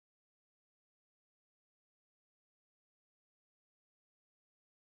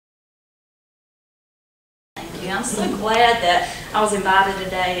you. I'm so glad that I was invited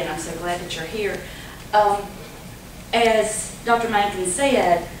today, and I'm so glad that you're here. As Dr. Mankin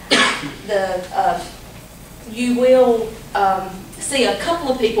said, you will see a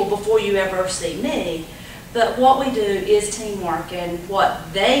couple of people before you ever see me, but what we do is teamwork, and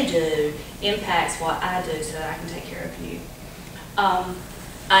what they do impacts what I do so that I can take care of you.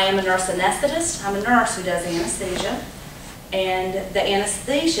 I am a nurse anesthetist. I'm a nurse who does anesthesia, and the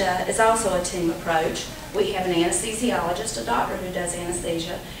anesthesia is also a team approach. We have an anesthesiologist, a doctor who does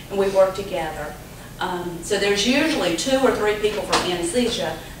anesthesia, and we work together. So there's usually 2 or 3 people from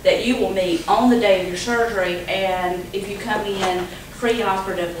anesthesia that you will meet on the day of your surgery, and if you come in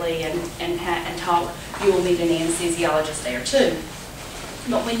pre-operatively and talk, you will meet an anesthesiologist there too.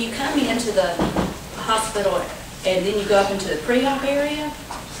 But when you come into the hospital and then you go up into the pre-op area,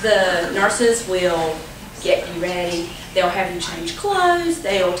 the nurses will get you ready. They'll have you change clothes,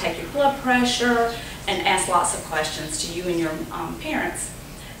 they'll take your blood pressure, and ask lots of questions to you and your parents.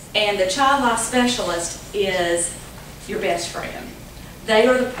 And the child life specialist is your best friend. They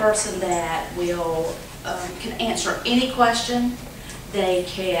are the person that will can answer any question. They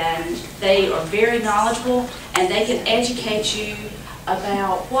are very knowledgeable, and they can educate you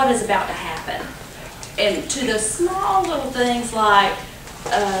about what is about to happen. And to the small little things like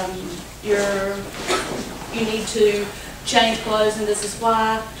you need to change clothes, and this is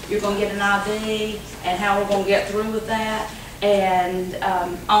why, you're going to get an IV, and how we're going to get through with that, and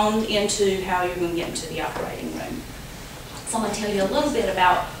on into how you're going to get into the operating room. So I'm going to tell you a little bit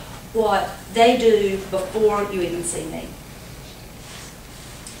about what they do before you even see me.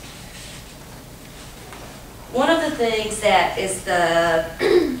 One of the things that is the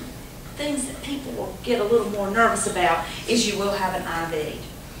things that people will get a little more nervous about is you will have an IV.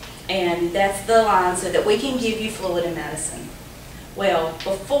 And that's the line so that we can give you fluid and medicine. Well,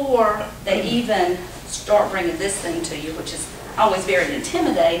 before they even start bringing this thing to you, which is always very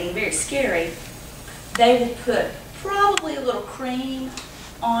intimidating, very scary, they will put probably a little cream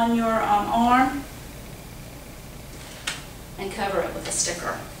on your arm and cover it with a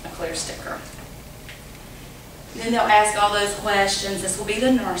sticker, a clear sticker. Then they'll ask all those questions. This will be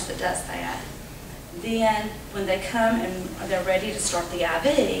the nurse that does that. Then when they come and they're ready to start the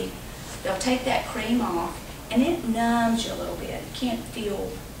IV, they'll take that cream off, and it numbs you a little bit. You can't feel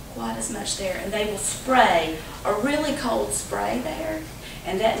quite as much there. And they will spray a really cold spray there,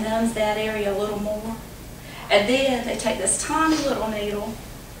 and that numbs that area a little more. And then they take this tiny little needle,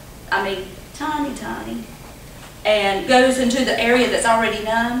 I mean tiny, tiny, and goes into the area that's already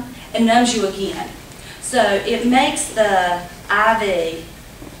numb and numbs you again. So it makes the IV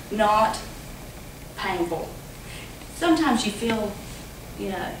not painful. Sometimes you feel, you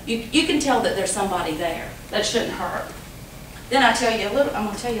know, you can tell that there's somebody there. That shouldn't hurt. Then I'm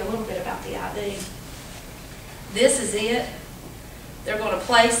going to tell you a little bit about the IV. This is it. They're going to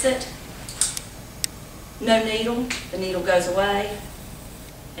place it. No needle. The needle goes away.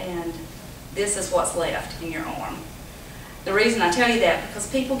 And this is what's left in your arm. The reason I tell you that, because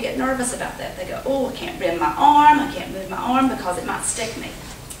people get nervous about that. They go, oh, I can't bend my arm, I can't move my arm because it might stick me.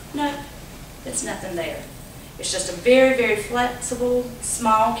 No, it's nothing there. It's just a very, very flexible,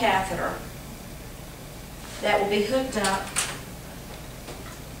 small catheter that will be hooked up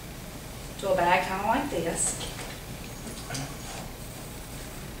to a bag kind of like this.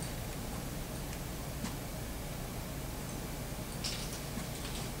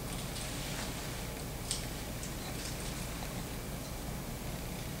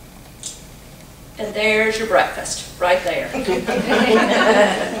 And there's your breakfast, right there.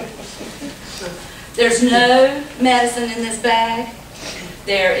 There's no medicine in this bag.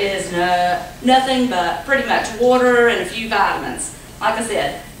 There is nothing but pretty much water and a few vitamins. Like I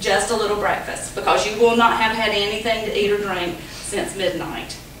said, just a little breakfast, because you will not have had anything to eat or drink since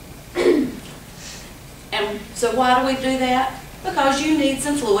midnight. And so why do we do that? Because you need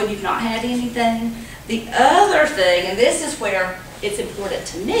some fluid, you've not had anything. The other thing, and this is where it's important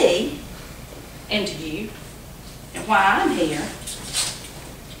to me, and to you, and why I'm here,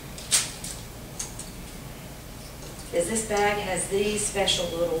 is this bag has these special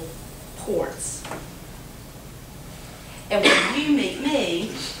little ports. And when you meet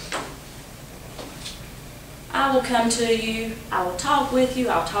me, I will come to you, I will talk with you,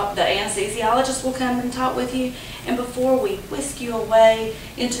 the anesthesiologist will come and talk with you, and before we whisk you away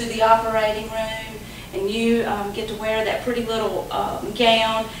into the operating room, and you get to wear that pretty little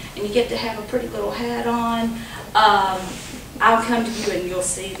gown, and you get to have a pretty little hat on, I'll come to you and you'll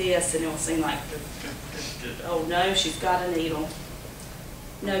see this, and it'll seem like, oh no, she's got a needle.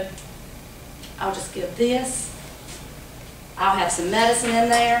 No, I'll just give this. I'll have some medicine in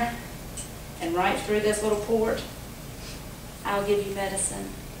there, and right through this little port, I'll give you medicine,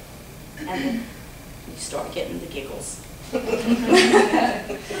 and then you start getting the giggles. And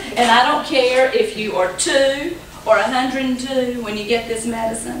I don't care if you are 2 or 102 when you get this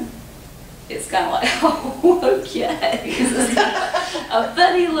medicine. It's kind of like, oh, okay. It's a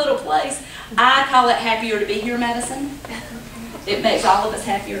funny little place. I call it happier to be here medicine. It makes all of us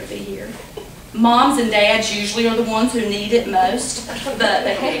happier to be here. Moms and dads usually are the ones who need it most, but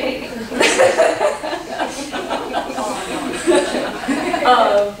they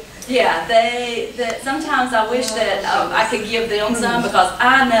yeah, sometimes I wish that I could give them some, because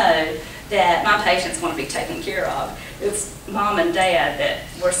I know that my patients want to be taken care of. It's mom and dad that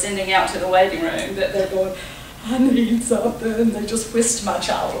we're sending out to the waiting room that they're going, I need something. They just whisked my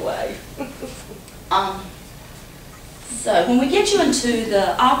child away. So when we get you into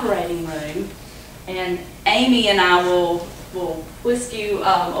the operating room, and Amy and I will whisk you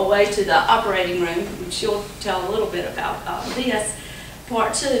away to the operating room, and she'll tell a little bit about this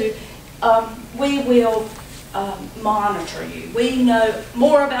part too. We will monitor you. We know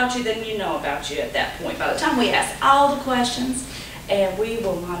more about you than you know about you at that point. By the time we ask all the questions, and we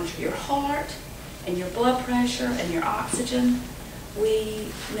will monitor your heart and your blood pressure and your oxygen. We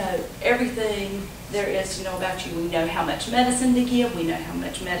know everything there is to know about you. We know how much medicine to give. We know how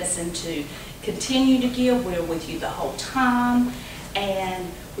much medicine to continue to give. We're with you the whole time, and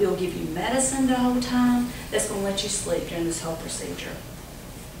we'll give you medicine the whole time that's going to let you sleep during this whole procedure.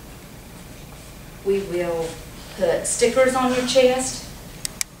 We will put stickers on your chest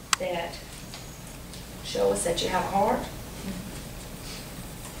that show us that you have a heart.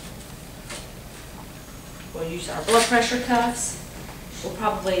 We'll use our blood pressure cuffs.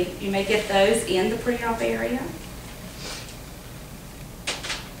 You may get those in the pre-op area.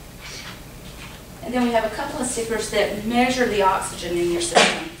 And then we have a couple of stickers that measure the oxygen in your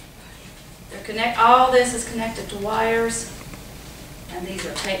system. All this is connected to wires, and these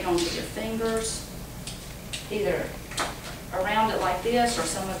are taped onto your fingers, either around it like this, or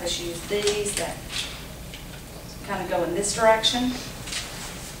some of us use these that kind of go in this direction.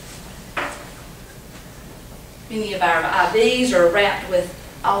 Many of our IVs are wrapped with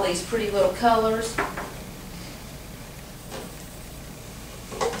all these pretty little colors.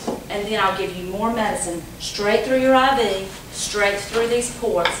 And then I'll give you more medicine straight through your IV, straight through these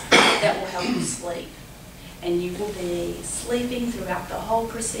ports that will help you sleep. And you will be sleeping throughout the whole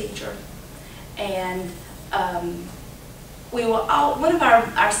procedure. And one of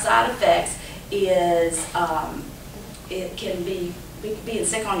our side effects is it can be being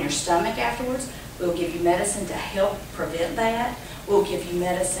sick on your stomach afterwards. We'll give you medicine to help prevent that. We'll give you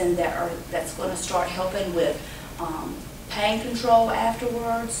medicine that's going to start helping with pain control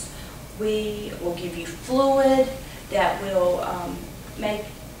afterwards. We will give you fluid that will make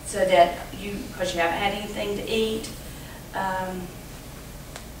so that because you haven't had anything to eat. And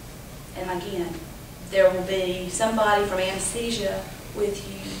again, there will be somebody from anesthesia with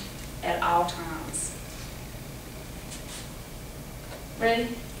you at all times. Ready?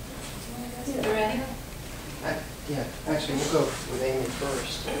 You ready? Yeah, actually we'll go with Amy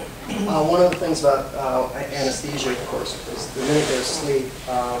first. One of the things about anesthesia, of course, is the minute they're asleep,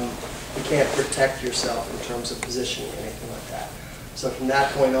 you can't protect yourself in terms of positioning or anything like that. So from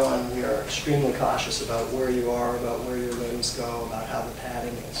that point on, we are extremely cautious about where you are, about where your limbs go, about how the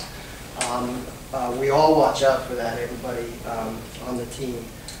padding is. We all watch out for that, everybody on the team.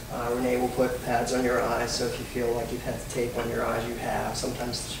 Renee will put pads on your eyes, so if you feel like you've had tape on your eyes, you have.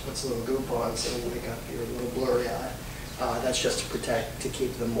 Sometimes she puts a little goop on so you wake up, you're a little blurry eye. That's just to protect, to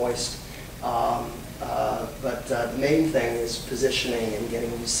keep them moist. But the main thing is positioning and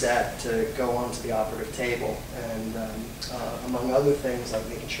getting you set to go onto the operative table. And among other things, like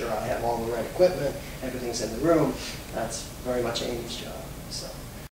making sure I have all the right equipment, everything's in the room, that's very much Amy's job. So.